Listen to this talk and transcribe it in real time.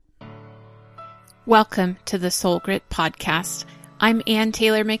Welcome to the Soul Grit Podcast. I'm Ann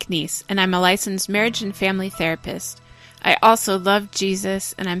Taylor McNeese, and I'm a licensed marriage and family therapist. I also love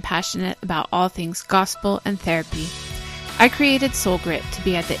Jesus, and I'm passionate about all things gospel and therapy. I created Soul Grit to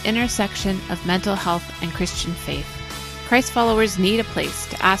be at the intersection of mental health and Christian faith. Christ followers need a place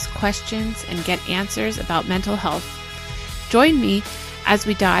to ask questions and get answers about mental health. Join me as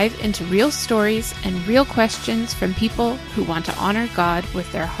we dive into real stories and real questions from people who want to honor God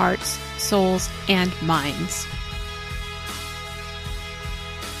with their hearts, souls, and minds.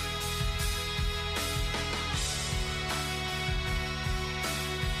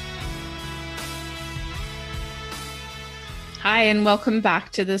 Hi, and welcome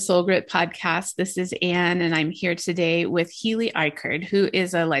back to the Soul Grit Podcast. This is Ann, and I'm here today with Healy Eichard, who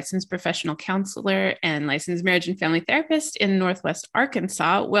is a licensed professional counselor and licensed marriage and family therapist in Northwest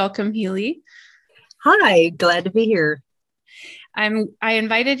Arkansas. Welcome, Healy. Hi, glad to be here. I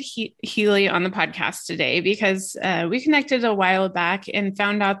invited Healy on the podcast today because we connected a while back and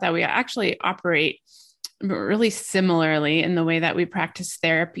found out that we actually operate really similarly in the way that we practice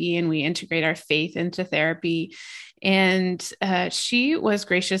therapy and we integrate our faith into therapy. And she was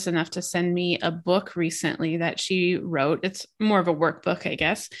gracious enough to send me a book recently that she wrote. It's more of a workbook, I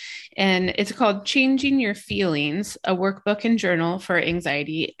guess. And it's called Changing Your Feelings, a workbook and journal for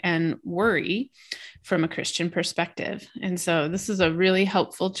anxiety and worry from a Christian perspective. And so this is a really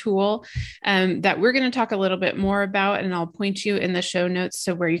helpful tool that we're going to talk a little bit more about. And I'll point you in the show notes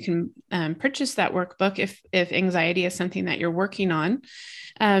to where you can purchase that workbook if anxiety is something that you're working on.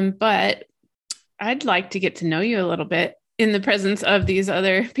 But I'd like to get to know you a little bit in the presence of these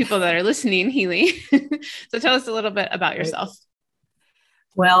other people that are listening, Healy. So tell us a little bit about yourself.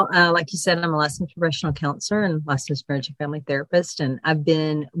 Well, like you said, I'm a licensed professional counselor and licensed marriage and family therapist, and I've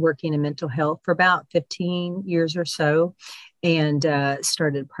been working in mental health for about 15 years or so, and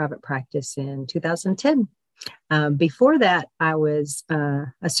started private practice in 2010. Before that, I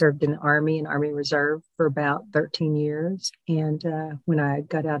served in the Army and Army Reserve for about 13 years. And when I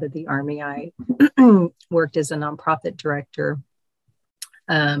got out of the Army, I worked as a nonprofit director,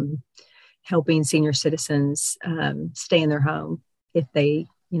 helping senior citizens stay in their home if they,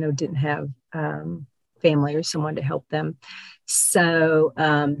 didn't have family or someone to help them. So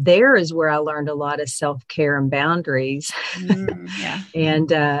there is where I learned a lot of self-care and boundaries. Yeah.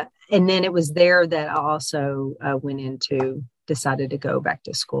 And then it was there that I also decided to go back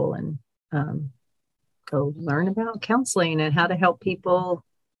to school and go learn about counseling and how to help people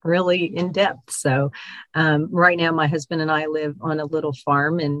really in depth. So right now, my husband and I live on a little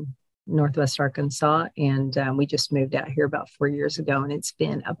farm in Northwest Arkansas, and we just moved out here about 4 years ago, and it's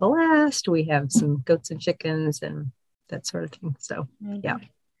been a blast. We have some goats and chickens and that sort of thing. So,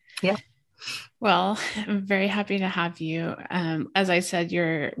 yeah. Well, I'm very happy to have you. As I said,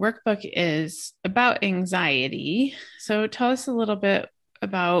 your workbook is about anxiety. So tell us a little bit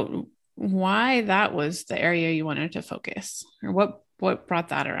about why that was the area you wanted to focus, or what brought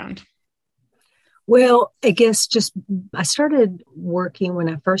that around. Well, I guess I started working when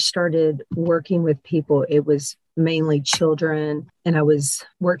I first started working with people. It was mainly children, and I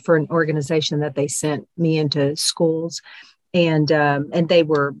worked for an organization that they sent me into schools, and they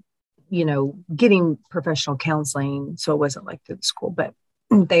were getting professional counseling. So it wasn't like through the school, but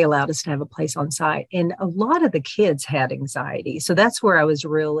they allowed us to have a place on site. And a lot of the kids had anxiety. So that's where I was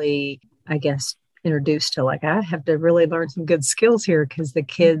really, I guess, introduced to I have to really learn some good skills here because the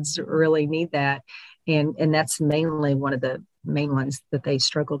kids really need that. And that's mainly one of the main ones that they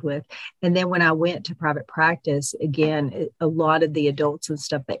struggled with. And then when I went to private practice, again, a lot of the adults and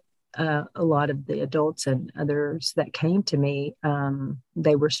stuff a lot of the adults and others that came to me,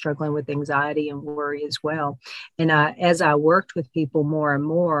 they were struggling with anxiety and worry as well. And as I worked with people more and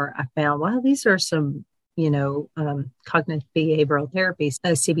more, I found, wow, these are some, cognitive behavioral therapy,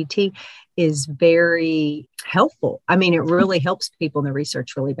 CBT is very helpful. I mean, it really helps people, and the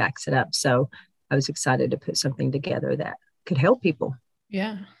research really backs it up. So I was excited to put something together that could help people.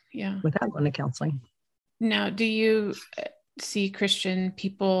 Yeah. Without going to counseling. Now, do you see Christian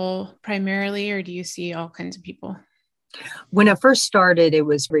people primarily, or do you see all kinds of people? When I first started, it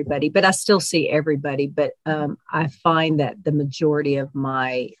was everybody, but I still see everybody. But I find that the majority of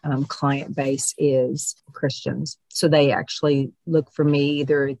my client base is Christians. So they actually look for me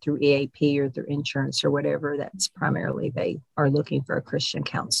either through EAP or through insurance or whatever. That's primarily they are looking for a Christian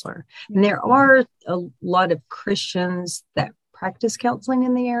counselor. And there are a lot of Christians that practice counseling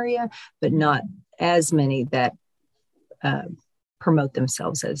in the area, but not as many that promote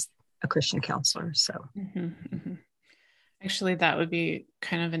themselves as a Christian counselor. So. Actually, that would be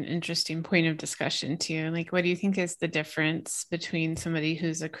kind of an interesting point of discussion too. Like, what do you think is the difference between somebody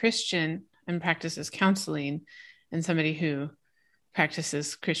who's a Christian and practices counseling and somebody who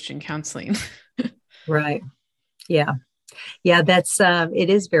practices Christian counseling. Right. Yeah. Yeah, that's it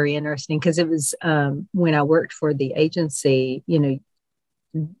is very interesting because it was when I worked for the agency,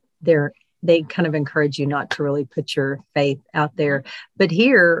 they're they kind of encourage you not to really put your faith out there. But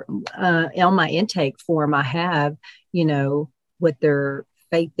here on my intake form, I have, what their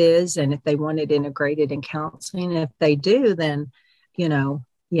faith is and if they want it integrated in counseling. If they do, then,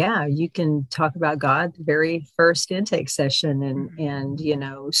 yeah, you can talk about God the very first intake session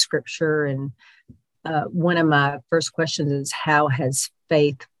and scripture. And one of my first questions is, how has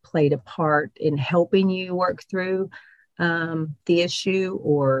faith played a part in helping you work through the issue,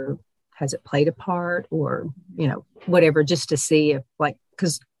 or has it played a part, or whatever, just to see if, like,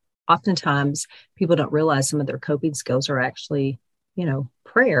 because oftentimes people don't realize some of their coping skills are actually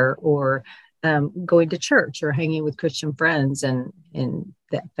prayer, or going to church, or hanging with Christian friends, and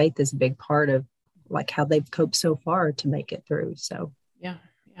that faith is a big part of like how they've coped so far to make it through. So yeah.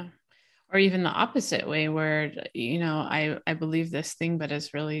 Or even the opposite way, where I believe this thing, but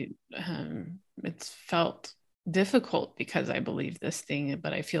it's really it's felt difficult because I believe this thing,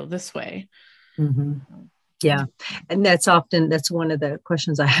 but I feel this way. Mm-hmm. Yeah. And that's one of the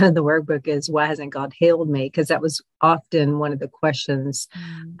questions I had in the workbook is, why hasn't God healed me? Because that was often one of the questions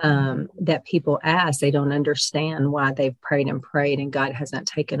that people ask. They don't understand why they've prayed and God hasn't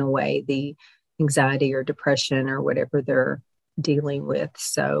taken away the anxiety or depression or whatever they're dealing with.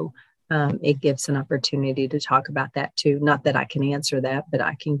 So it gives an opportunity to talk about that too. Not that I can answer that, but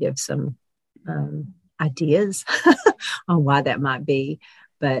I can give some ideas on why that might be.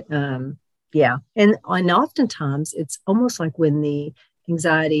 But yeah. And oftentimes it's almost like when the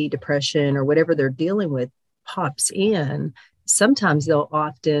anxiety, depression, or whatever they're dealing with pops in, sometimes they'll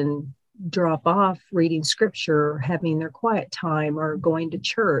often drop off reading scripture, or having their quiet time, or going to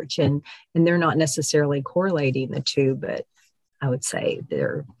church, and they're not necessarily correlating the two, but I would say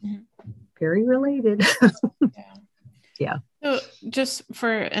they're very related. Yeah. So just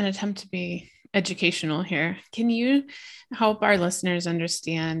for an attempt to be educational here, can you help our listeners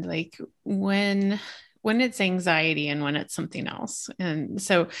understand, like, when it's anxiety and when it's something else? And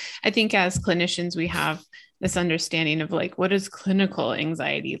so I think as clinicians, we have this understanding of, like, what does clinical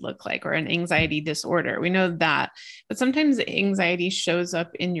anxiety look like, or an anxiety disorder? We know that, but sometimes anxiety shows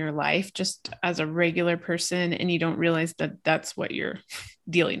up in your life just as a regular person, and you don't realize that that's what you're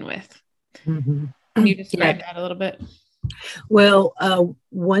dealing with. Mm-hmm. Can you describe that a little bit? Well,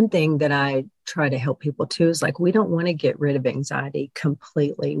 one thing that I try to help people too is, like, we don't want to get rid of anxiety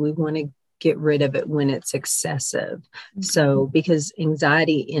completely. We want to get rid of it when it's excessive. Mm-hmm. So, because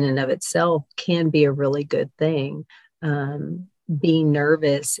anxiety in and of itself can be a really good thing. Being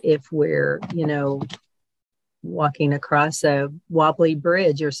nervous if we're, walking across a wobbly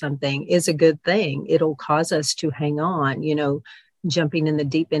bridge or something is a good thing. It'll cause us to hang on, jumping in the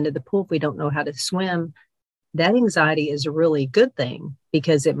deep end of the pool. If we don't know how to swim, that anxiety is a really good thing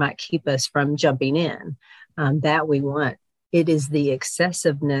because it might keep us from jumping in. That we want. It is the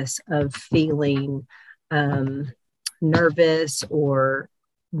excessiveness of feeling nervous or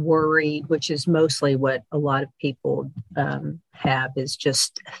worried, which is mostly what a lot of people have, is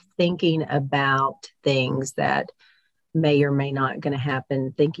just thinking about things that may or may not going to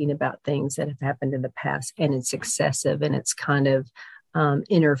happen, thinking about things that have happened in the past, and it's excessive, and it's kind of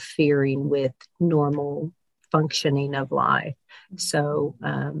interfering with normal functioning of life. So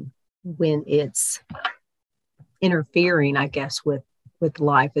when it's interfering, I guess, with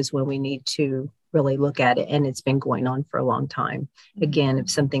life is when we need to really look at it. And it's been going on for a long time. Again, if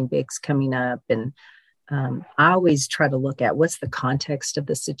something big's coming up, and I always try to look at what's the context of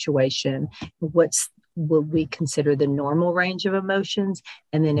the situation, what we consider the normal range of emotions.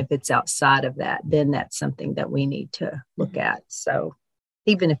 And then if it's outside of that, then that's something that we need to look at. So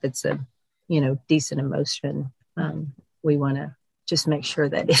even if it's a, decent emotion, we want to just make sure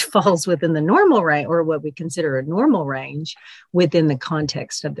that it falls within the normal range, or what we consider a normal range within the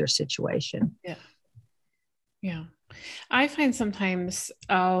context of their situation. Yeah. I find sometimes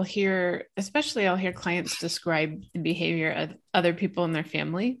I'll hear clients describe the behavior of other people in their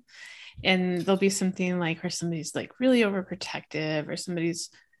family. And there'll be something like, or somebody's like really overprotective, or somebody's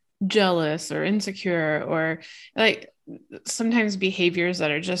jealous or insecure, or like sometimes behaviors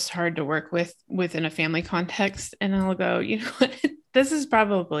that are just hard to work with within a family context. And I'll go, what? This is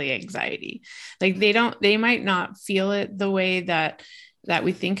probably anxiety. Like they might not feel it the way that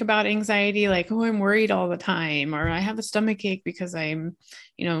we think about anxiety, like, oh, I'm worried all the time, or I have a stomach ache because I'm,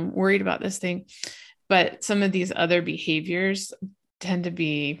 worried about this thing. But some of these other behaviors tend to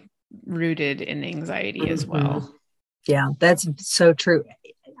be rooted in anxiety as well. Yeah, that's so true.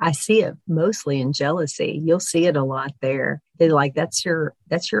 I see it mostly in jealousy. You'll see it a lot there. They're like, that's your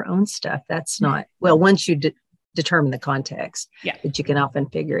own stuff. That's not, well, once you determine the context, Yeah. that you can often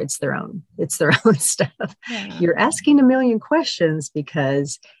figure it's their own stuff. Yeah. You're asking a million questions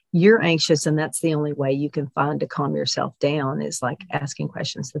because you're anxious, and that's the only way you can find to calm yourself down is like asking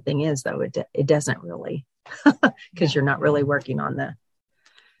questions. The thing is, though, it doesn't really, because you're not really working on the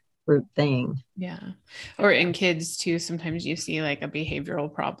root thing. Yeah. Or in kids too, sometimes you see like a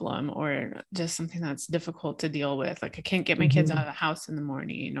behavioral problem or just something that's difficult to deal with. Like I can't get my kids out of the house in the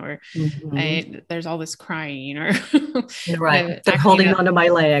morning, or there's all this crying, or right. They're holding onto my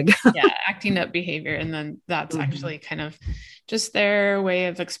leg. Yeah. Acting up behavior. And then that's actually kind of just their way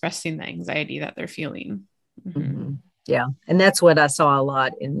of expressing the anxiety that they're feeling. Yeah. And that's what I saw a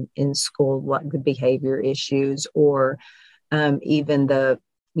lot in school, like the behavior issues, or even the,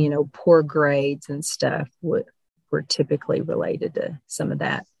 poor grades and stuff were typically related to some of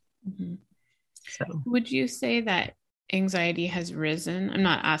that. So would you say that anxiety has risen? I'm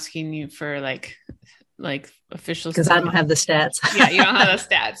not asking you for like official, because I don't have the stats. Yeah, you don't have the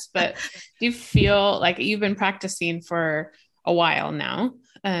stats, but do you feel like you've been practicing for a while now?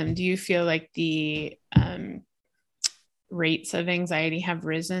 Do you feel like the rates of anxiety have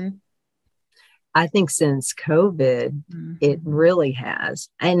risen? I think since COVID, it really has.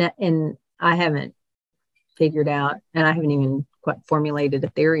 And I haven't figured out, and I haven't even quite formulated a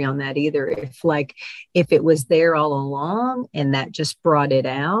theory on that either. If it was there all along and that just brought it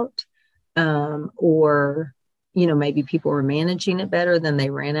out, or, maybe people were managing it better than they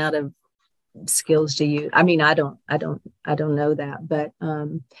ran out of skills to use. I mean, I don't know that, but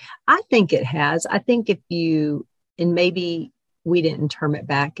I think it has. I think and maybe we didn't term it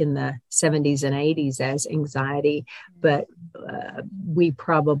back in the 70s and 80s as anxiety, but we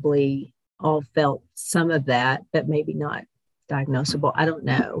probably all felt some of that, but maybe not diagnosable. I don't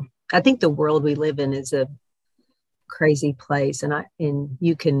know. I think the world we live in is a crazy place. And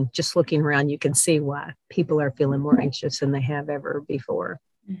you can, just looking around, you can see why people are feeling more anxious than they have ever before.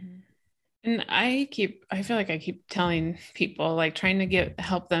 And I feel like I keep telling people, like trying to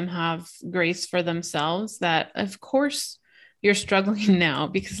help them have grace for themselves, that of course you're struggling now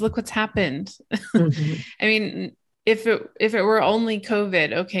because look what's happened. I mean, if it were only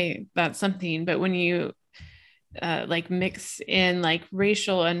COVID, okay, that's something. But when you like mix in like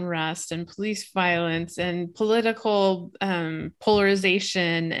racial unrest and police violence and political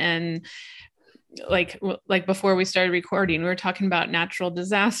polarization, and like before we started recording, we were talking about natural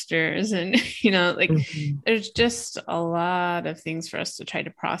disasters, and there's just a lot of things for us to try to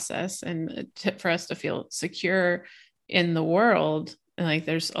process and for us to feel secure in the world. Like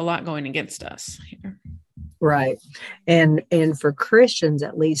there's a lot going against us here. Right. And for Christians,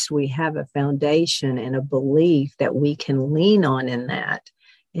 at least, we have a foundation and a belief that we can lean on in that.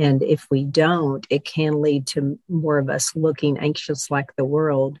 And if we don't, it can lead to more of us looking anxious like the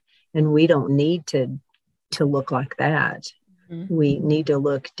world. And we don't need to look like that. We need to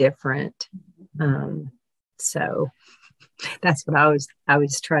look different. So that's what I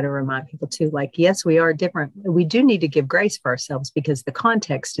always try to remind people too. Like, yes, we are different. We do need to give grace for ourselves because the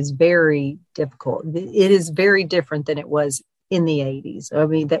context is very difficult. It is very different than it was in the 80s. I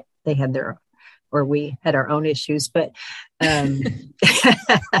mean, that they had we had our own issues, but I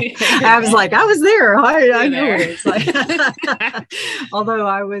was like, I was there. I know what it's like. Although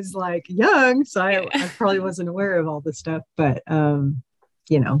I was like young, so I probably wasn't aware of all this stuff, but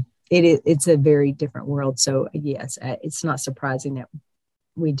it's a very different world. So yes, it's not surprising that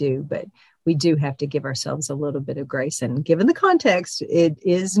we do, but we do have to give ourselves a little bit of grace. And given the context, it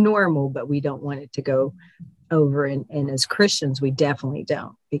is normal, but we don't want it to go over. And as Christians, we definitely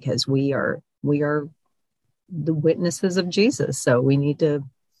don't, because we are the witnesses of Jesus. So we need to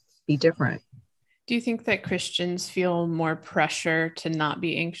be different. Do you think that Christians feel more pressure to not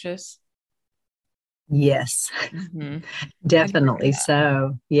be anxious? Yes, definitely.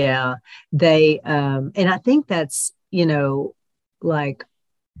 So, yeah, they, and I think that's, like,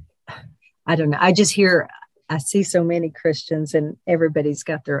 I don't know. I see so many Christians, and everybody's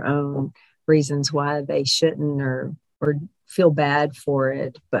got their own reasons why they shouldn't or feel bad for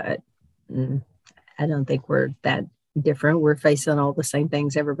it. But I don't think we're that different. We're facing all the same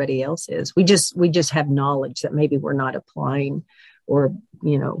things everybody else is. We just have knowledge that maybe we're not applying or,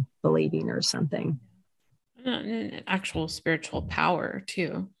 believing or something. And actual spiritual power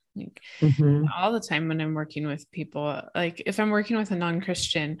too. Like all the time when I'm working with people, like if I'm working with a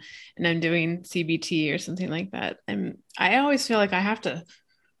non-Christian and I'm doing CBT or something like that, I always feel like I have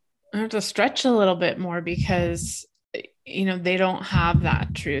to stretch a little bit more because they don't have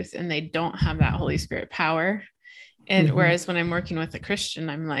that truth and they don't have that Holy Spirit power. And whereas when I'm working with a Christian,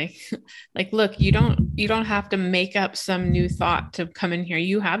 I'm like, look, you don't have to make up some new thought to come in here.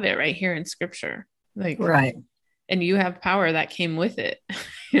 You have it right here in scripture. Right. And you have power that came with it.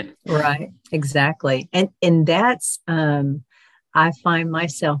 Right. Exactly. And that's, I find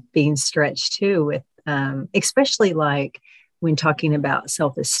myself being stretched too with, especially like when talking about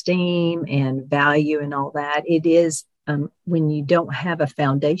self-esteem and value and all that, it is, when you don't have a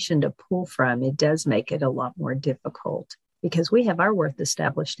foundation to pull from, it does make it a lot more difficult because we have our worth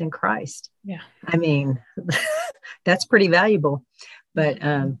established in Christ. Yeah. I mean, that's pretty valuable, but,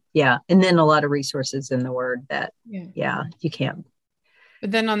 yeah. And then a lot of resources in the word that, you can't.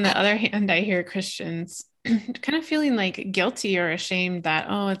 But then on the other hand, I hear Christians kind of feeling like guilty or ashamed that,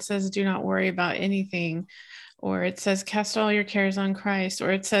 oh, it says, do not worry about anything. Or it says, cast all your cares on Christ.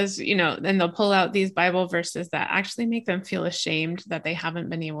 Or it says, then they'll pull out these Bible verses that actually make them feel ashamed that they haven't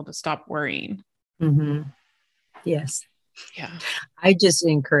been able to stop worrying. Mm-hmm. Yes. Yeah. I just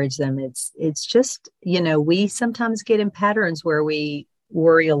encourage them. It's just, we sometimes get in patterns where we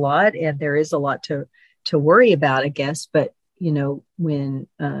worry a lot, and there is a lot to worry about, I guess. But, when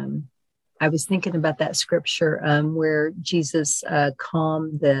I was thinking about that scripture where Jesus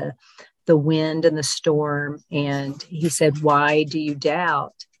calmed the wind and the storm, and he said, why do you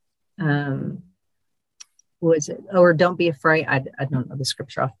doubt? Was it, or don't be afraid? I don't know the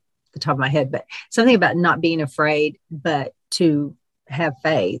scripture off the top of my head, but something about not being afraid, but to have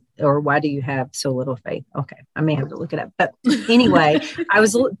faith. Or why do you have so little faith? Okay, I may have to look it up. But anyway, I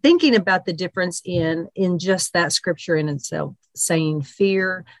was thinking about the difference in just that scripture in itself, saying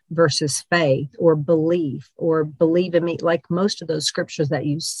fear versus faith, or belief, or believe in me. Like most of those scriptures that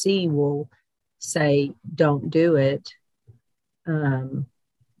you see will say, don't do it,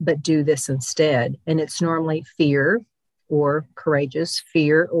 but do this instead. And it's normally fear or courageous,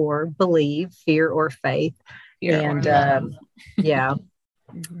 fear or believe, fear or faith. And yeah.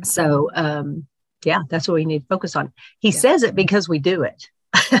 So, that's what we need to focus on. He says it because we do it.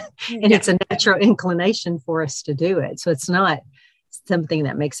 And it's a natural inclination for us to do it. So it's not something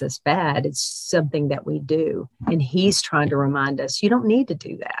that makes us bad. It's something that we do. And he's trying to remind us, you don't need to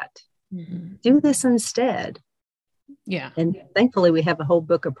do that. Do this instead. Yeah. And thankfully we have a whole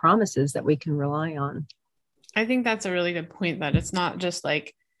book of promises that we can rely on. I think that's a really good point, that it's not just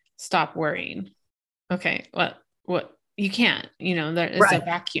like, stop worrying. Okay. What you can't, there is a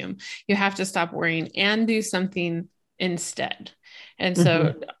vacuum. You have to stop worrying and do something instead. And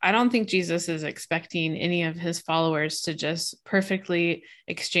so I don't think Jesus is expecting any of his followers to just perfectly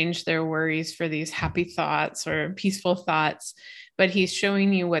exchange their worries for these happy thoughts or peaceful thoughts, but he's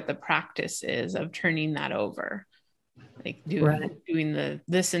showing you what the practice is of turning that over, like doing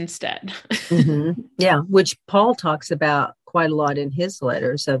this instead. Yeah, which Paul talks about quite a lot in his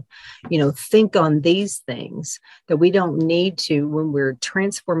letters of, think on these things, that we don't need to, when we're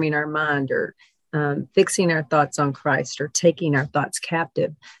transforming our mind or fixing our thoughts on Christ or taking our thoughts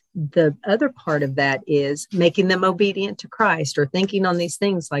captive. The other part of that is making them obedient to Christ, or thinking on these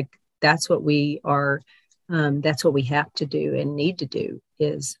things. Like that's what we are. That's what we have to do and need to do,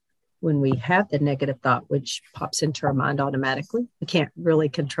 is when we have the negative thought, which pops into our mind automatically. We can't really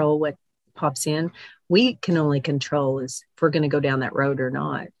control what pops in. We can only control is if we're going to go down that road or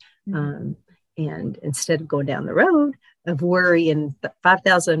not. And instead of going down the road of worry and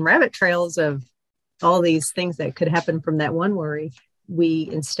 5,000 rabbit trails of all these things that could happen from that one worry, we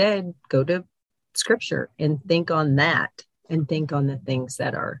instead go to scripture and think on that, and think on the things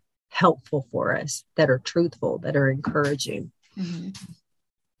that are helpful for us, that are truthful, that are encouraging.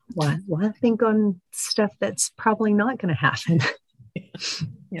 Why think on stuff that's probably not going to happen?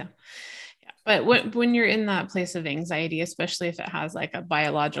 Yeah. But when you're in that place of anxiety, especially if it has like a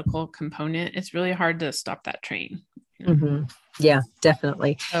biological component, it's really hard to stop that train. Yeah,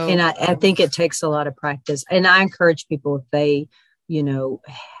 definitely. And I think it takes a lot of practice. And I encourage people, if they,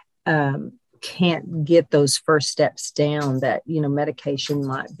 can't get those first steps down, that, medication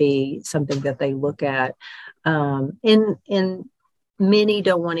might be something that they look at. And many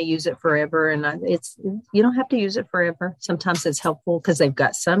don't want to use it forever. And you don't have to use it forever. Sometimes it's helpful because they've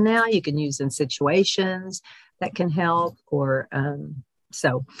got some now you can use in situations that can help, or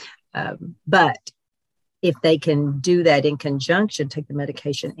but if they can do that in conjunction, take the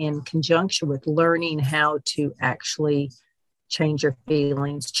medication in conjunction with learning how to actually change your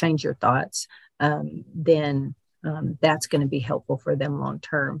feelings, change your thoughts, then that's going to be helpful for them long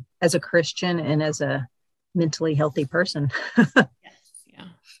term as a Christian and as a mentally healthy person.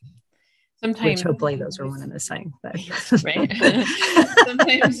 Sometimes, which hopefully those are one and the same. But. Right.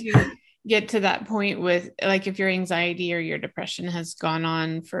 Sometimes get to that point with, like, if your anxiety or your depression has gone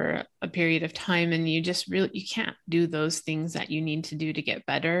on for a period of time and you just really, you can't do those things that you need to do to get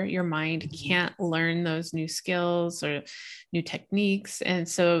better. Your mind can't learn those new skills or new techniques. And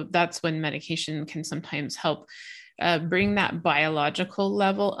so that's when medication can sometimes help bring that biological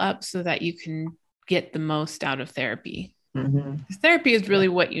level up so that you can get the most out of therapy. Therapy is really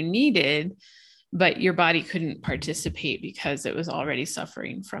what you needed, but your body couldn't participate because it was already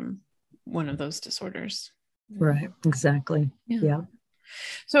suffering from one of those disorders. Right. Exactly. Yeah.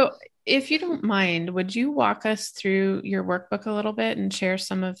 So if you don't mind, would you walk us through your workbook a little bit and share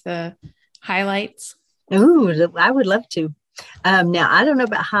some of the highlights? Ooh, I would love to. Now, I don't know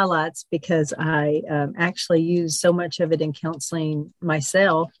about highlights because I actually use so much of it in counseling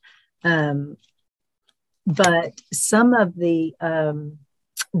myself. But some of the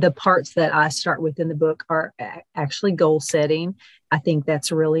parts that I start with in the book are actually goal setting. I think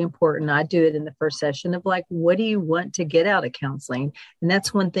that's really important. I do it in the first session of like, what do you want to get out of counseling? And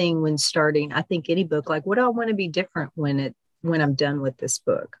that's one thing when starting, I think any book, like, what do I want to be different when I'm done with this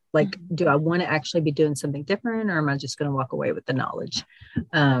book? Like, do I want to actually be doing something different, or am I just going to walk away with the knowledge?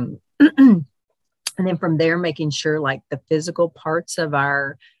 And then from there, making sure like the physical parts of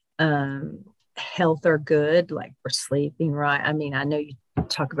our health are good, like we're sleeping right. I mean, I know you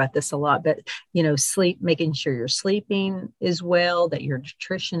talk about this a lot, but sleep, making sure you're sleeping is well, that your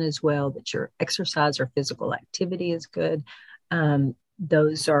nutrition is well, that your exercise or physical activity is good.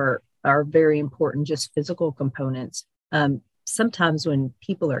 Those are very important, just physical components. Sometimes when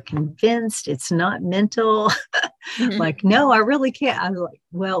people are convinced it's not mental, like, no, I really can't. I'm like,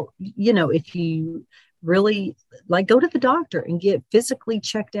 well, if you really like, go to the doctor and get physically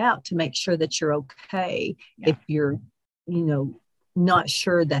checked out to make sure that you're okay. Yeah. If you're, not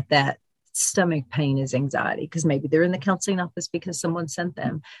sure that stomach pain is anxiety, because maybe they're in the counseling office because someone sent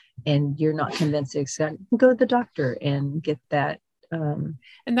them and you're not convinced it's go to the doctor and get that. And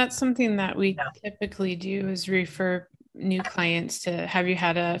that's something that we typically do, is refer new clients to, have you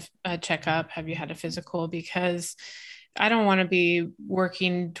had a checkup? Have you had a physical? Because I don't want to be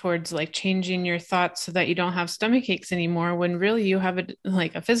working towards like changing your thoughts so that you don't have stomach aches anymore, when really you have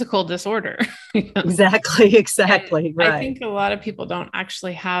a physical disorder. Exactly. Right. I think a lot of people don't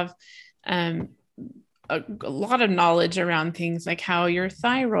actually have a lot of knowledge around things like how your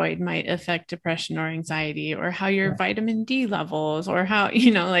thyroid might affect depression or anxiety, or how your vitamin D levels, or how,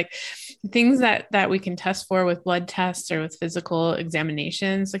 like things that we can test for with blood tests or with physical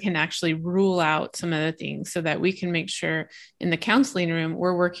examinations that can actually rule out some of the things, so that we can make sure in the counseling room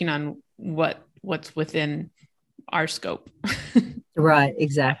we're working on what's within our scope. Right.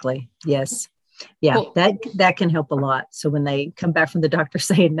 Exactly. Yes. Yeah, cool. That can help a lot. So when they come back from the doctor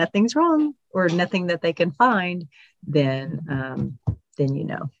saying nothing's wrong or nothing that they can find, then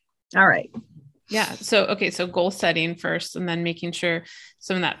All right. Yeah. So goal setting first, and then making sure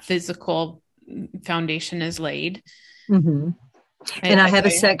some of that physical foundation is laid. Mm-hmm. And I have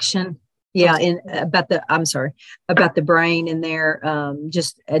a section, about the brain in there.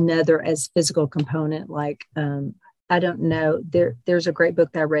 Just another as physical component, like I don't know. There's a great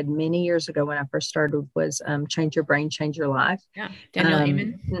book that I read many years ago when I first started, was Change Your Brain, Change Your Life. Yeah. Daniel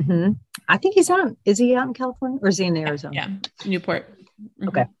Amen. Mm-hmm. I think is he out in California, or is he in Arizona? Yeah. Newport. Mm-hmm.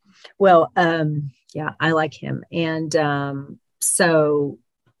 Okay. Well, I like him. And so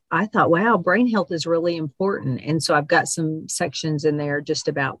I thought, wow, brain health is really important. And so I've got some sections in there just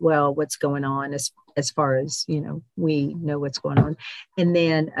about, well, what's going on as far as, we know what's going on. And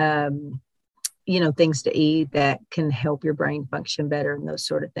then, things to eat that can help your brain function better and those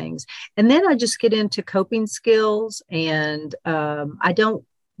sort of things. And then I just get into coping skills, and I don't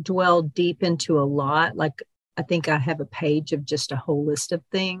dwell deep into a lot. Like, I think I have a page of just a whole list of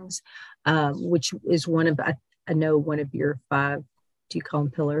things, which is I know one of your 5, do you call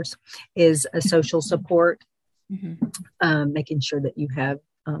them pillars, is a social support, making sure that you have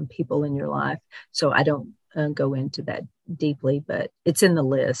people in your life. So I don't go into that deeply, but it's in the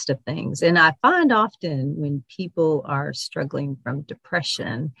list of things. And I find often when people are struggling from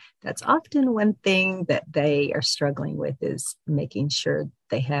depression, that's often one thing that they are struggling with, is making sure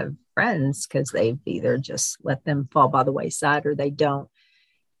they have friends, because they've either just let them fall by the wayside, or they don't,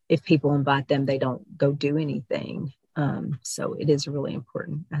 if people invite them, they don't go do anything. So it is a really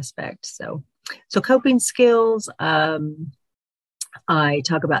important aspect. So coping skills, I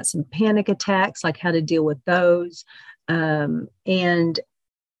talk about some panic attacks, like how to deal with those. And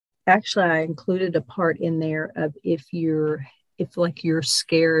actually I included a part in there of if you're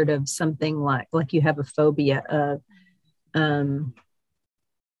scared of something, like you have a phobia of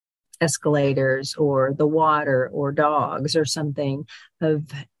escalators or the water or dogs or something, of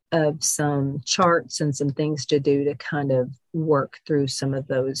of some charts and some things to do to kind of work through some of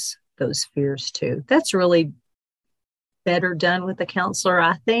those fears too. That's really better done with a counselor,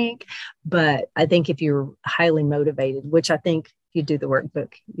 I think. But I think if you're highly motivated, which I think if you do the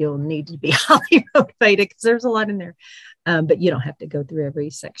workbook, you'll need to be highly motivated because there's a lot in there. But you don't have to go through every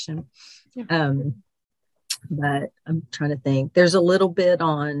section. Yeah. But I'm trying to think. There's a little bit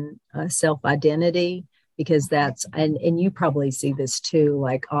on self-identity, because that's, and you probably see this too,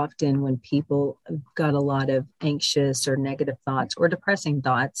 like often when people have got a lot of anxious or negative thoughts or depressing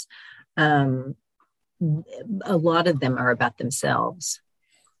thoughts, a lot of them are about themselves.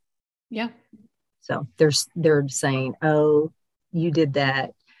 Yeah. So they're saying, oh, you did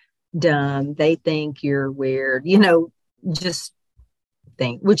that, dumb. They think you're weird, just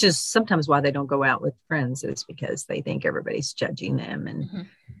think, which is sometimes why they don't go out with friends, is because they think everybody's judging them and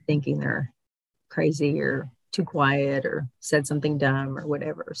thinking they're crazy or too quiet or said something dumb or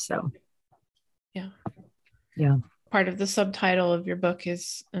whatever. So, yeah. Part of the subtitle of your book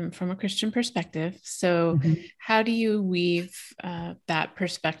is from a Christian perspective. So how do you weave that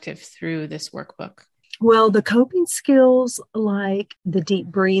perspective through this workbook? Well, the coping skills, like the deep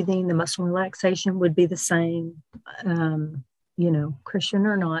breathing, the muscle relaxation, would be the same, Christian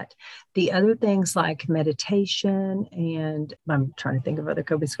or not. The other things like meditation, and I'm trying to think of other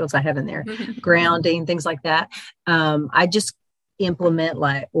coping skills I have in there, grounding, things like that. I just implement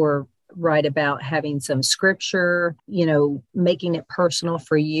or write about having some scripture, making it personal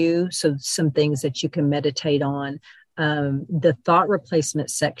for you. So some things that you can meditate on. The thought replacement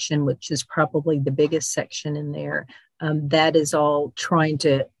section, which is probably the biggest section in there, that is all trying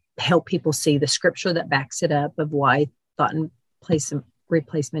to help people see the scripture that backs it up of why thought and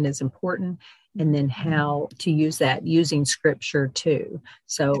replacement is important, and then how to use that using scripture too.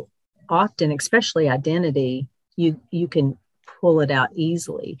 So often, especially identity, you can pull it out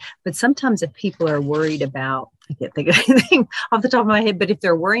easily. But sometimes if people are worried about, I can't think of anything off the top of my head, but if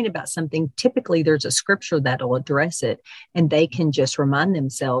they're worrying about something, typically there's a scripture that'll address it, and they can just remind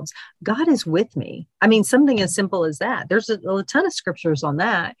themselves, God is with me. I mean, something as simple as that. There's a ton of scriptures on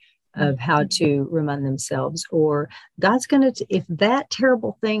that, of how to remind themselves, or God's going to, if that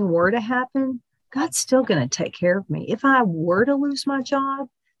terrible thing were to happen, God's still going to take care of me. If I were to lose my job,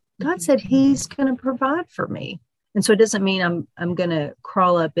 God said he's going to provide for me. And so it doesn't mean I'm going to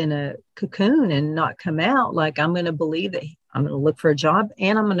crawl up in a cocoon and not come out. Like, I'm going to believe that I'm going to look for a job,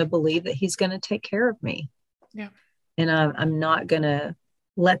 and I'm going to believe that he's going to take care of me. Yeah. And I'm not going to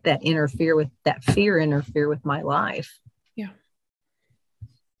let that fear interfere with my life. Yeah.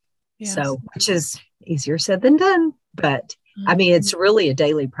 Yes. So, which is easier said than done, but I mean, it's really a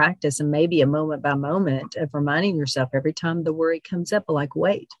daily practice, and maybe a moment by moment of reminding yourself every time the worry comes up, like,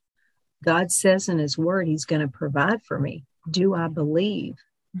 wait, God says in his word, he's going to provide for me. Do I believe?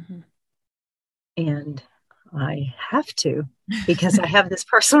 And I have to, because I have this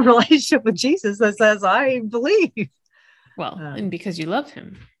personal relationship with Jesus that says I believe. Well, and because you love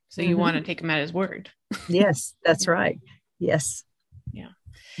him. So you want to take him at his word. Yes, that's right. Yes. Yeah.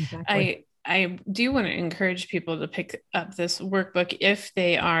 Exactly. I do want to encourage people to pick up this workbook if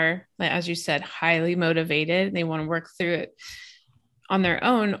they are, as you said, highly motivated. They want to work through it on their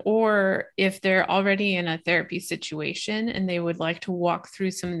own, or if they're already in a therapy situation and they would like to walk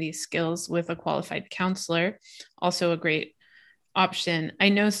through some of these skills with a qualified counselor, also a great option. I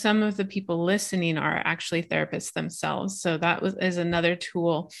know some of the people listening are actually therapists themselves. So that is another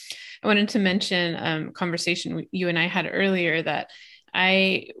tool. I wanted to mention a conversation you and I had earlier that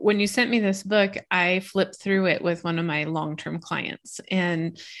when you sent me this book, I flipped through it with one of my long-term clients,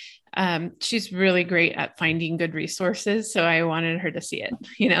 and she's really great at finding good resources. So I wanted her to see it,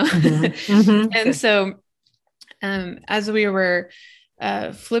 And so as we were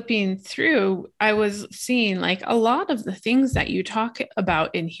flipping through, I was seeing like a lot of the things that you talk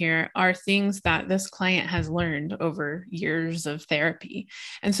about in here are things that this client has learned over years of therapy.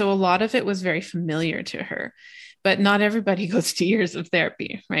 And so a lot of it was very familiar to her. But not everybody goes to years of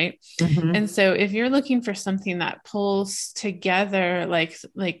therapy, right? And so if you're looking for something that pulls together like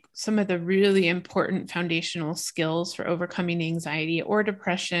some of the really important foundational skills for overcoming anxiety or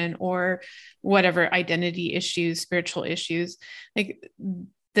depression or whatever identity issues, spiritual issues, like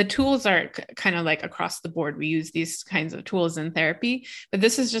the tools are kind of like across the board. We use these kinds of tools in therapy, but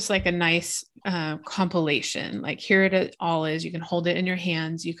this is just like a nice compilation. Like, here it all is. You can hold it in your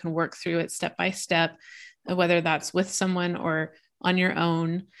hands. You can work through it step by step, whether that's with someone or on your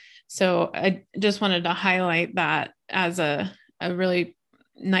own. So I just wanted to highlight that as a really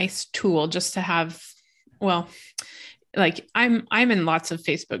nice tool just to have. Well, like I'm in lots of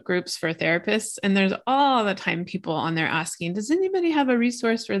Facebook groups for therapists, and there's all the time people on there asking, does anybody have a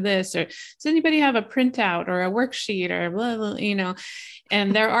resource for this, or does anybody have a printout or a worksheet or blah, blah,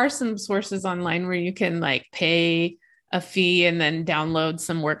 and there are some sources online where you can like pay a fee and then download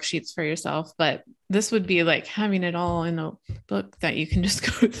some worksheets for yourself, but this would be like having it all in a book that you can just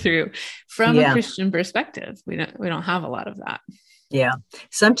go through from a Christian perspective. We don't have a lot of that. Yeah.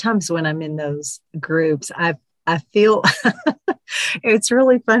 Sometimes when I'm in those groups, I feel it's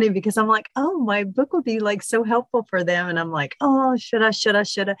really funny because I'm like, oh, my book would be like so helpful for them. And I'm like, oh, should I?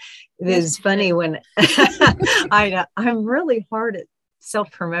 It is funny when I'm really hard at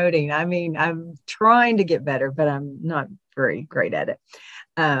self-promoting. I mean, I'm trying to get better, but I'm not very great at it.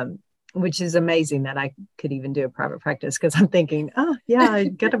 Which is amazing that I could even do a private practice, because I'm thinking, oh yeah, I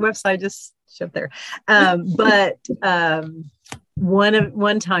got a website, just shove there. But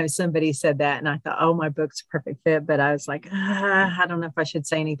one time somebody said that, and I thought, oh, my book's a perfect fit, but I was like, I don't know if I should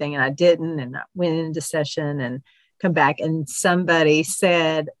say anything, and I didn't, and I went into session and come back, and somebody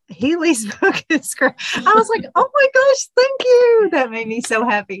said Healy's book is great. I was like, oh my gosh, thank you. That made me so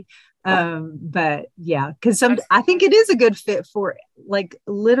happy. But yeah, because I think it is a good fit for, like,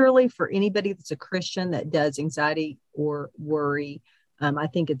 literally for anybody that's a Christian that does anxiety or worry. I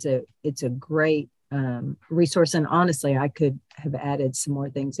think it's a great resource, and honestly, I could have added some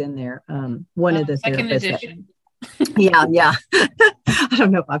more things in there. One of the second edition. Yeah. I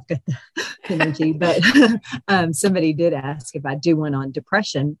don't know if I've got the energy, but somebody did ask if I do one on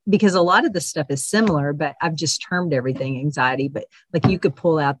depression, because a lot of the stuff is similar, but I've just termed everything anxiety. But like, you could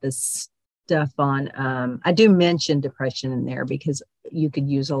pull out this stuff on, I do mention depression in there because you could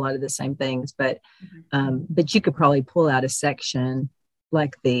use a lot of the same things, but you could probably pull out a section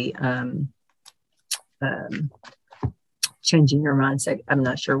like the changing your mindset. I'm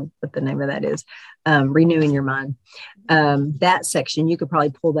not sure what the name of that is. Renewing your mind. That section, you could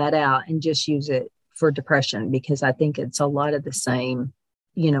probably pull that out and just use it for depression, because I think it's a lot of the same,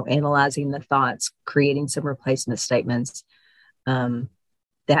 analyzing the thoughts, creating some replacement statements.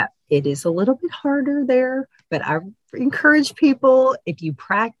 That it is a little bit harder there, but I encourage people, if you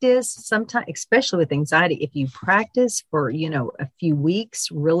practice sometimes, especially with anxiety, if you practice for, a few weeks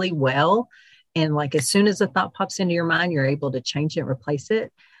really well, and like as soon as a thought pops into your mind, you're able to change it, replace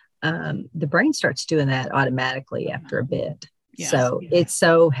it. The brain starts doing that automatically after a bit. It's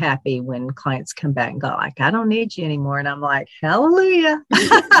so happy when clients come back and go like, I don't need you anymore. And I'm like, hallelujah.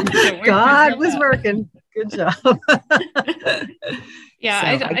 God was working. Good job.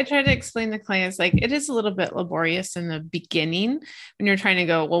 I try to explain to clients, like, it is a little bit laborious in the beginning when you're trying to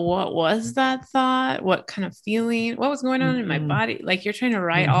go, well, what was that thought? What kind of feeling? What was going on in my body? Like, you're trying to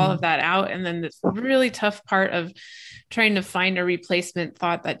write all of that out. And then this really tough part of trying to find a replacement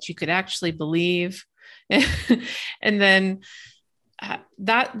thought that you could actually believe. And then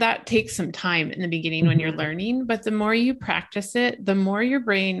that takes some time in the beginning when you're learning, but the more you practice it, the more your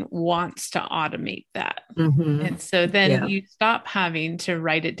brain wants to automate that. And so then you stop having to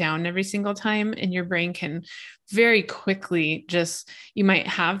write it down every single time, and your brain can very quickly you might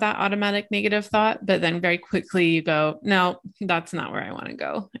have that automatic negative thought, but then very quickly you go, no, that's not where I want to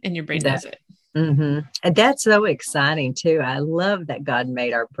go. And your brain does it. And that's so exciting too. I love that God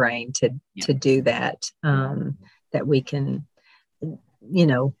made our brain to do that, that we can,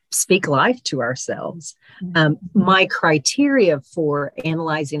 speak life to ourselves. My criteria for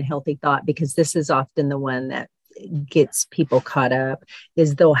analyzing healthy thought, because this is often the one that gets people caught up,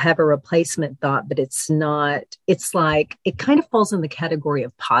 is they'll have a replacement thought, but it's like, it kind of falls in the category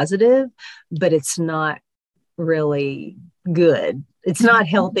of positive, but it's not really good. It's not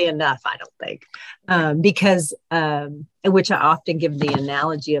healthy enough, I don't think, because, which I often give the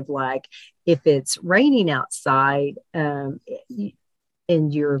analogy of, like, if it's raining outside,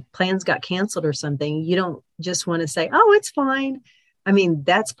 and your plans got canceled or something, you don't just want to say, oh, it's fine. I mean,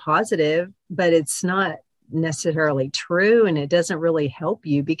 that's positive, but it's not necessarily true. And it doesn't really help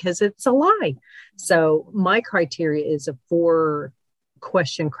you because it's a lie. So my criteria is a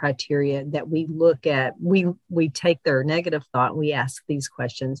 4-question criteria that we look at. We take their negative thought, we ask these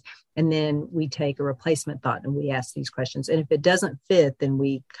questions, and then we take a replacement thought and we ask these questions. And if it doesn't fit, then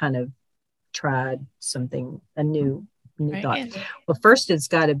we kind of tried a new thought. Well, first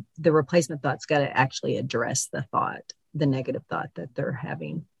the replacement thought's got to actually address the thought, the negative thought that they're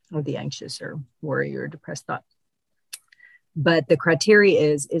having, or the anxious or worry or depressed thought. But the criteria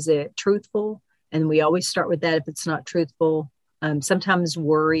is it truthful? And we always start with that. If it's not truthful, sometimes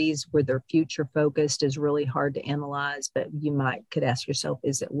worries where they're future focused is really hard to analyze, but you could ask yourself,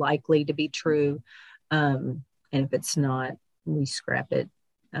 is it likely to be true? And if it's not, we scrap it.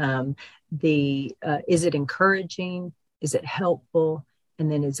 Is it encouraging? Is it helpful?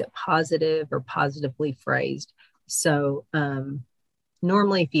 And then is it positive or positively phrased? So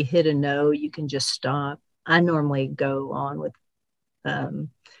normally if you hit a no, you can just stop. I normally go on with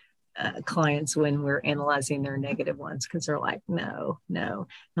clients when we're analyzing their negative ones because they're like, no, no.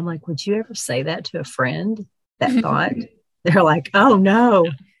 I'm like, would you ever say that to a friend, that thought? They're like, oh, no.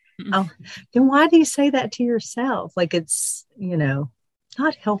 Oh, then why do you say that to yourself? Like it's,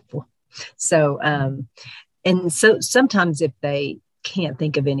 not helpful. So, and so sometimes if they can't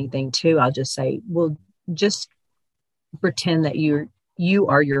think of anything too, I'll just say, well, just pretend that you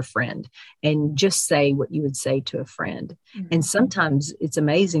are your friend and just say what you would say to a friend. Mm-hmm. And sometimes it's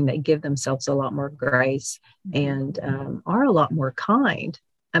amazing. They give themselves a lot more grace and are a lot more kind.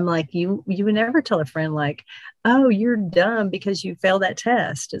 I'm like, you would never tell a friend like, oh, you're dumb because you failed that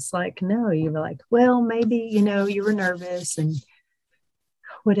test. It's like, no, you're like, well, maybe, you were nervous and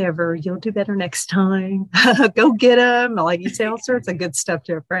whatever, you'll do better next time. Go get them. Like you say all sorts of good stuff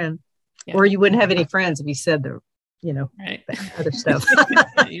to a friend. Yeah. Or you wouldn't have any friends if you said the right. Other stuff.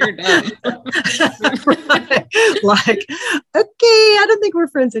 You're done. Right. Like, okay, I don't think we're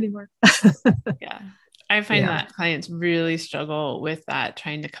friends anymore. Yeah. I find that clients really struggle with that,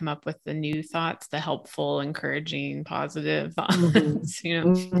 trying to come up with the new thoughts, the helpful, encouraging, positive thoughts,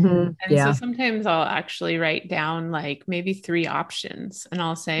 And so sometimes I'll actually write down like maybe 3 options and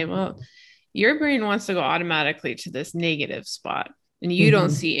I'll say, well, your brain wants to go automatically to this negative spot. And you don't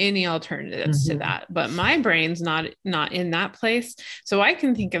see any alternatives to that, but my brain's not in that place. So I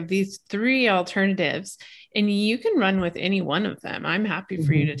can think of these 3 alternatives and you can run with any one of them. I'm happy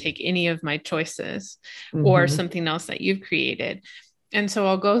for you to take any of my choices or something else that you've created. And so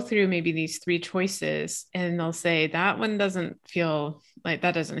I'll go through maybe these 3 choices and they'll say that one doesn't feel like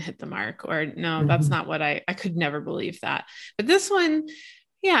that doesn't hit the mark, or no, that's not what I could never believe that. But this one,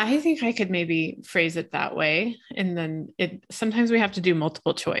 yeah, I think I could maybe phrase it that way. And then sometimes we have to do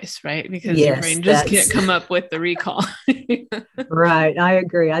multiple choice, right? Because your brain just can't come up with the recall. Right. I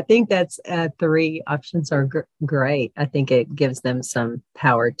agree. I think that's 3 options are great. I think it gives them some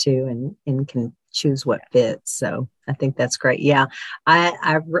power too and can choose what fits. So I think that's great. Yeah.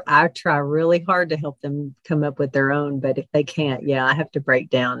 I try really hard to help them come up with their own, but if they can't, I have to break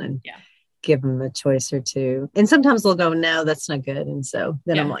down and give them a choice or 2. And sometimes they'll go, no, that's not good. And so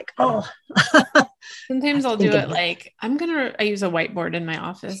then I'm like, oh. Sometimes I'll do it like, I use a whiteboard in my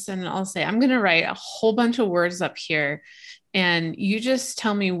office and I'll say, I'm going to write a whole bunch of words up here. And you just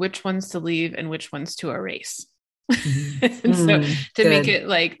tell me which ones to leave and which ones to erase. And so to make it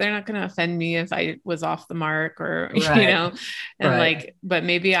like, they're not going to offend me if I was off the mark or, and like, but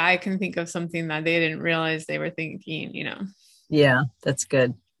maybe I can think of something that they didn't realize they were thinking, Yeah, that's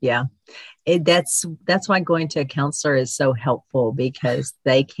good. Yeah. That's why going to a counselor is so helpful because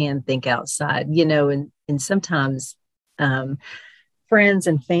they can think outside, and sometimes friends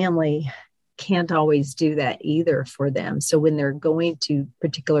and family can't always do that either for them. So when they're going to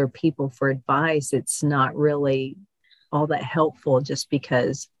particular people for advice, it's not really all that helpful just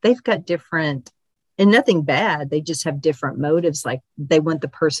because they've got different, and nothing bad. They just have different motives. Like they want the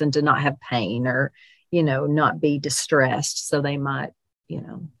person to not have pain or, not be distressed. So they might,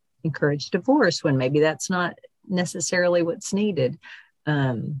 encourage divorce when maybe that's not necessarily what's needed.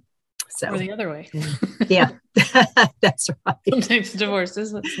 Or the other way. Yeah, that's right. Sometimes divorce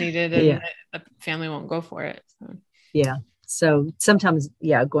is what's needed and the family won't go for it. So. Yeah. So sometimes,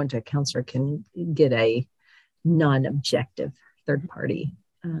 going to a counselor can get a non-objective third party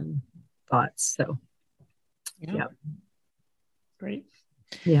thoughts. So, Great.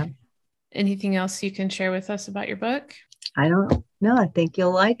 Yeah. Anything else you can share with us about your book? I don't know. I think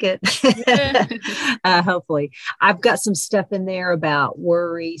you'll like it. Hopefully. I've got some stuff in there about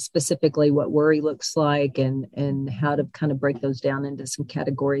worry, specifically what worry looks like and how to kind of break those down into some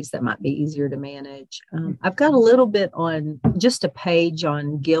categories that might be easier to manage. I've got a little bit on just a page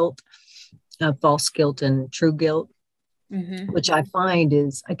on guilt, false guilt and true guilt, which I find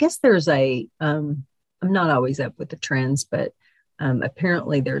is, I guess there's I'm not always up with the trends, but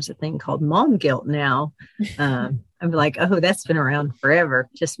apparently there's a thing called mom guilt now. I'm like, oh, that's been around forever.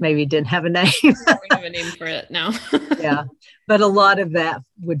 Just maybe didn't have a name. We have a name for it now. Yeah. But a lot of that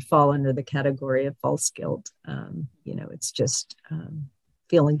would fall under the category of false guilt. It's just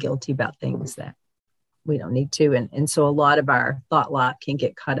feeling guilty about things that we don't need to. And so a lot of our thought life can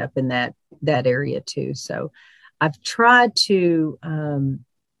get caught up in that area too. So I've tried to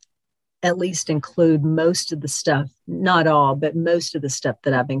at least include most of the stuff, not all, but most of the stuff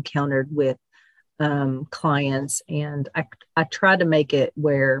that I've encountered with clients. And I try to make it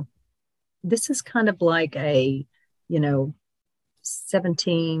where this is kind of like a,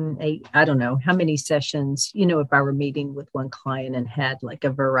 17, 8, I don't know how many sessions, if I were meeting with one client and had like a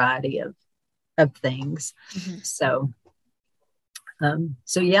variety of things. Mm-hmm.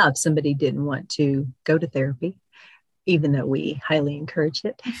 So yeah, if somebody didn't want to go to therapy, even though we highly encourage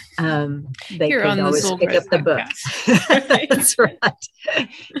it, they You're could always pick up the book. That's right.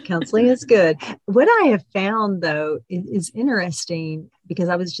 Counseling is good. What I have found, though, is interesting, because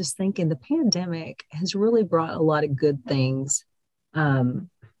I was just thinking the pandemic has really brought a lot of good things.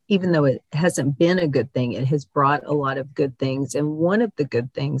 Even though it hasn't been a good thing, it has brought a lot of good things. And one of the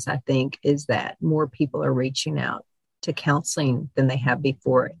good things, I think, is that more people are reaching out to counseling than they have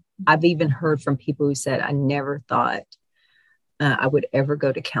before. I've even heard from people who said, I never thought I would ever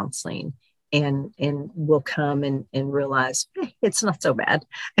go to counseling, and will come and realize it's not so bad.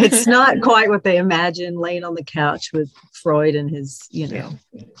 It's not quite what they imagined, laying on the couch with Freud and his,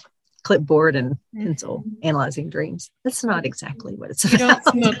 clipboard and pencil analyzing dreams. That's not exactly what it's about. You don't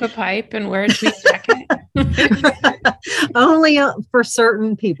smoke a pipe and wear a tweed jacket? Only for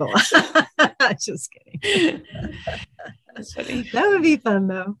certain people. Just kidding. That's funny. That would be fun,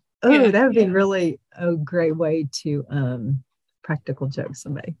 though. Oh, that would be really a great way to practical joke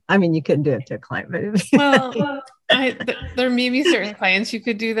somebody. I mean, you couldn't do it to a client, but there may be certain clients you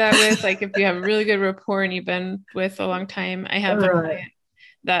could do that with. Like if you have a really good rapport and you've been with a long time. I have a client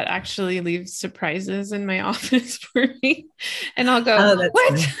that actually leaves surprises in my office for me, and I'll go,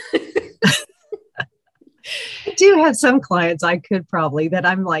 what? I do have some clients that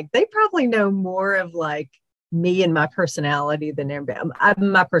I'm like, they probably know more of like me and my personality than everybody.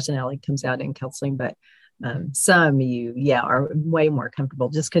 My personality comes out in counseling, but some are way more comfortable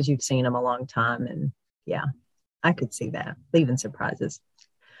just because you've seen them a long time. And yeah, I could see that, leaving surprises.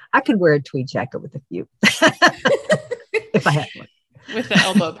 I could wear a tweed jacket with a few if I had one. With the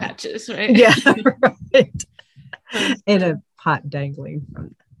elbow patches, right? Yeah, right. And a pot dangling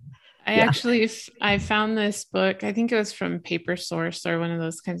from I found this book. I think it was from Paper Source or one of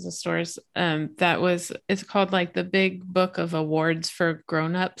those kinds of stores. It's called like the Big Book of Awards for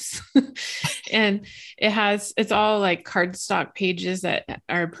Grown-ups. And it's all like cardstock pages that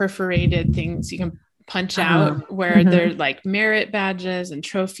are perforated things you can punch out, where they're like merit badges and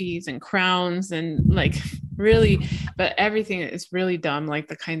trophies and crowns and like really, but everything is really dumb. Like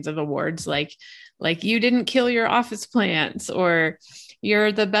the kinds of awards, like you didn't kill your office plants, or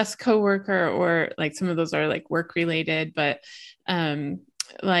you're the best coworker, or like some of those are like work related, but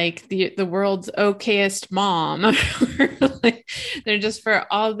like the world's okayest mom. Like, they're just for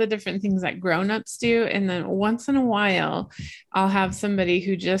all the different things that grown-ups do. And then once in a while, I'll have somebody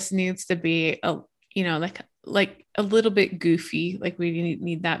who just needs to be like a little bit goofy, like we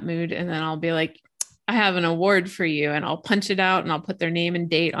need that mood. And then I'll be like, I have an award for you, and I'll punch it out and I'll put their name and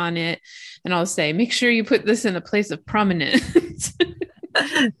date on it. And I'll say, make sure you put this in a place of prominence.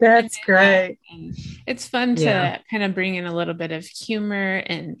 That's great. And it's fun to kind of bring in a little bit of humor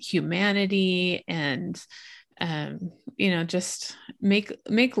and humanity, and just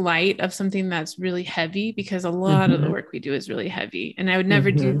make light of something that's really heavy, because a lot of the work we do is really heavy. And I would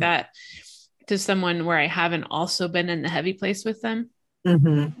never do that to someone where I haven't also been in the heavy place with them.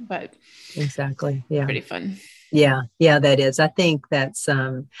 But exactly. Yeah. Pretty fun. Yeah. Yeah, that is. I think that's,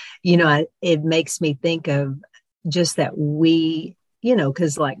 it makes me think of just that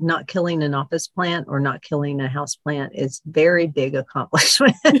because like not killing an office plant or not killing a house plant is very big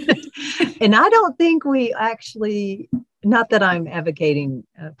accomplishment. And I don't think we actually, not that I'm advocating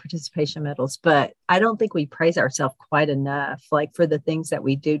participation medals, but I don't think we praise ourselves quite enough, like for the things that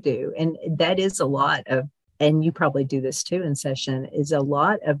we do. And that is a lot of, and you probably do this too in session, is a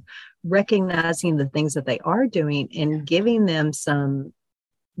lot of recognizing the things that they are doing and giving them some,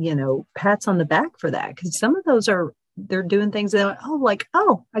 pats on the back for that. Because some of those they're doing things that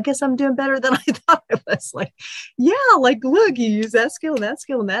I guess I'm doing better than I thought I was. Like, yeah, like, look, you use that skill and that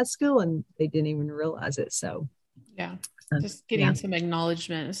skill and that skill, and they didn't even realize it. So yeah, just getting some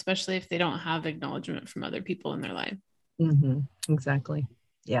acknowledgement, especially if they don't have acknowledgement from other people in their life. Exactly.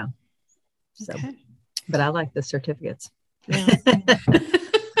 Yeah. So, okay. But I like the certificates. Yeah.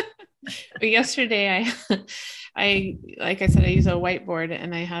 But yesterday I like I said, I use a whiteboard,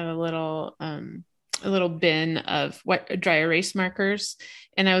 and I have a little bin of dry erase markers.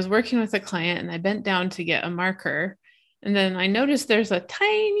 And I was working with a client, and I bent down to get a marker. And then I noticed there's a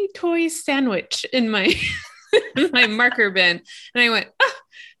tiny toy sandwich in my, my marker bin. And I went,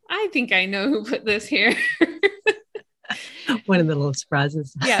 I think I know who put this here. One of the little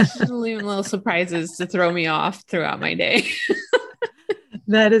surprises. Yeah, just leaving little surprises to throw me off throughout my day.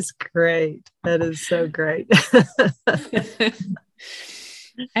 That is great. That is so great.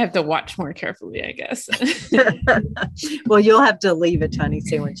 I have to watch more carefully, I guess. Well, you'll have to leave a tiny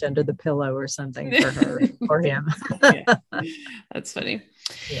sandwich under the pillow or something for her or him. Yeah. That's funny.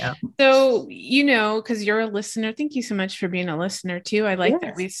 Yeah. So, because you're a listener, thank you so much for being a listener too. I like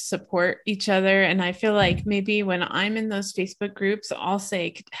that we support each other. And I feel like maybe when I'm in those Facebook groups, I'll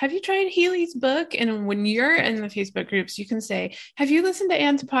say, have you tried Healy's book? And when you're in the Facebook groups, you can say, have you listened to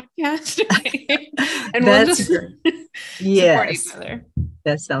Anne's podcast? And we'll just support each other.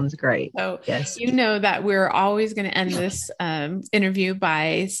 That sounds great. So you know that we're always going to end this interview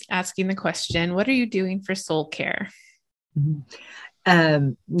by asking the question, what are you doing for soul care? Mm-hmm.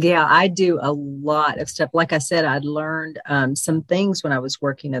 I do a lot of stuff. Like I said, I'd learned some things when I was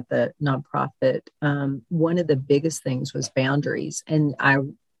working at the nonprofit. One of the biggest things was boundaries. And I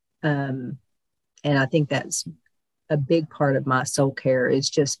think that's a big part of my soul care is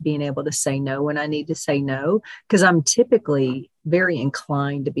just being able to say no when I need to say no, because I'm typically very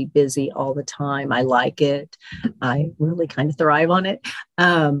inclined to be busy all the time. I like it. I really kind of thrive on it.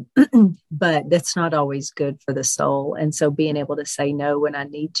 But that's not always good for the soul. And so being able to say no when I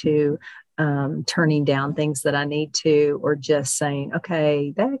need to, turning down things that I need to, or just saying,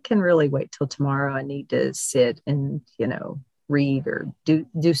 okay, that can really wait till tomorrow. I need to sit and, read or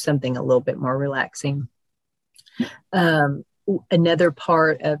do something a little bit more relaxing. Another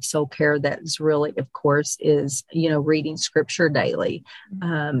part of soul care that's really, of course, is, reading scripture daily.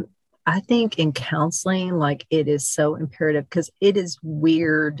 I think in counseling, like it is so imperative because it is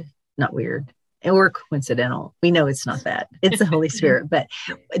not weird or coincidental. We know it's not that. It's the Holy Spirit, but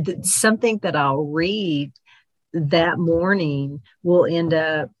something that I'll read that morning will end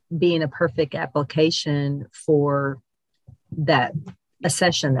up being a perfect application for a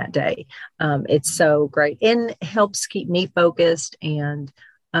session that day. It's so great and helps keep me focused. And,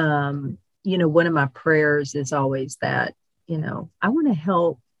 one of my prayers is always that, I want to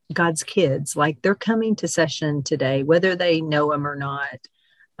help God's kids, like they're coming to session today, whether they know him or not.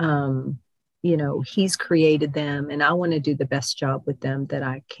 He's created them and I want to do the best job with them that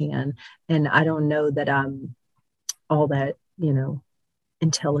I can. And I don't know that I'm all that,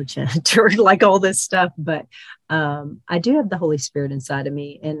 intelligent or like all this stuff, but I do have the Holy Spirit inside of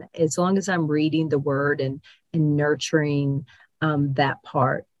me. And as long as I'm reading the word and nurturing that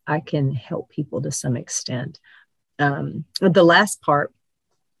part, I can help people to some extent. The last part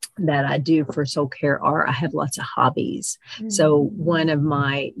that I do for soul care I have lots of hobbies. Mm-hmm. So one of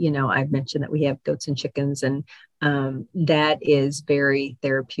my, I've mentioned that we have goats and chickens, and that is very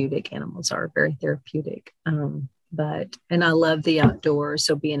therapeutic. Animals are very therapeutic. And I love the outdoors.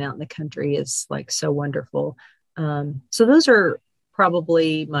 So being out in the country is like so wonderful. So those are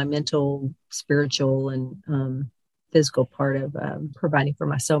probably my mental, spiritual, and physical part of providing for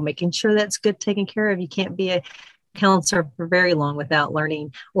my soul, making sure that's good taken care of. You can't be a counselor for very long without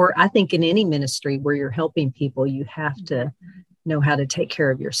learning, or I think in any ministry where you're helping people, you have to know how to take care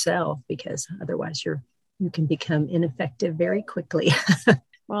of yourself, because otherwise you can become ineffective very quickly.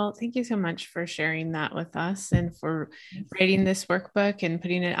 Well, thank you so much for sharing that with us and for writing this workbook and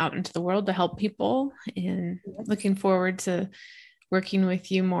putting it out into the world to help people, and looking forward to working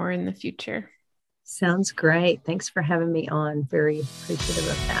with you more in the future. Sounds great. Thanks for having me on. Very appreciative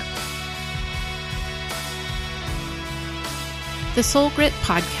of that. The Soul Grit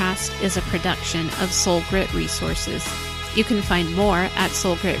podcast is a production of Soul Grit Resources. You can find more at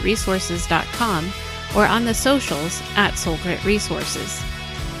soulgritresources.com or on the socials at Soul Grit Resources.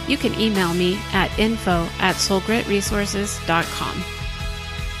 You can email me at info@soulgritresources.com.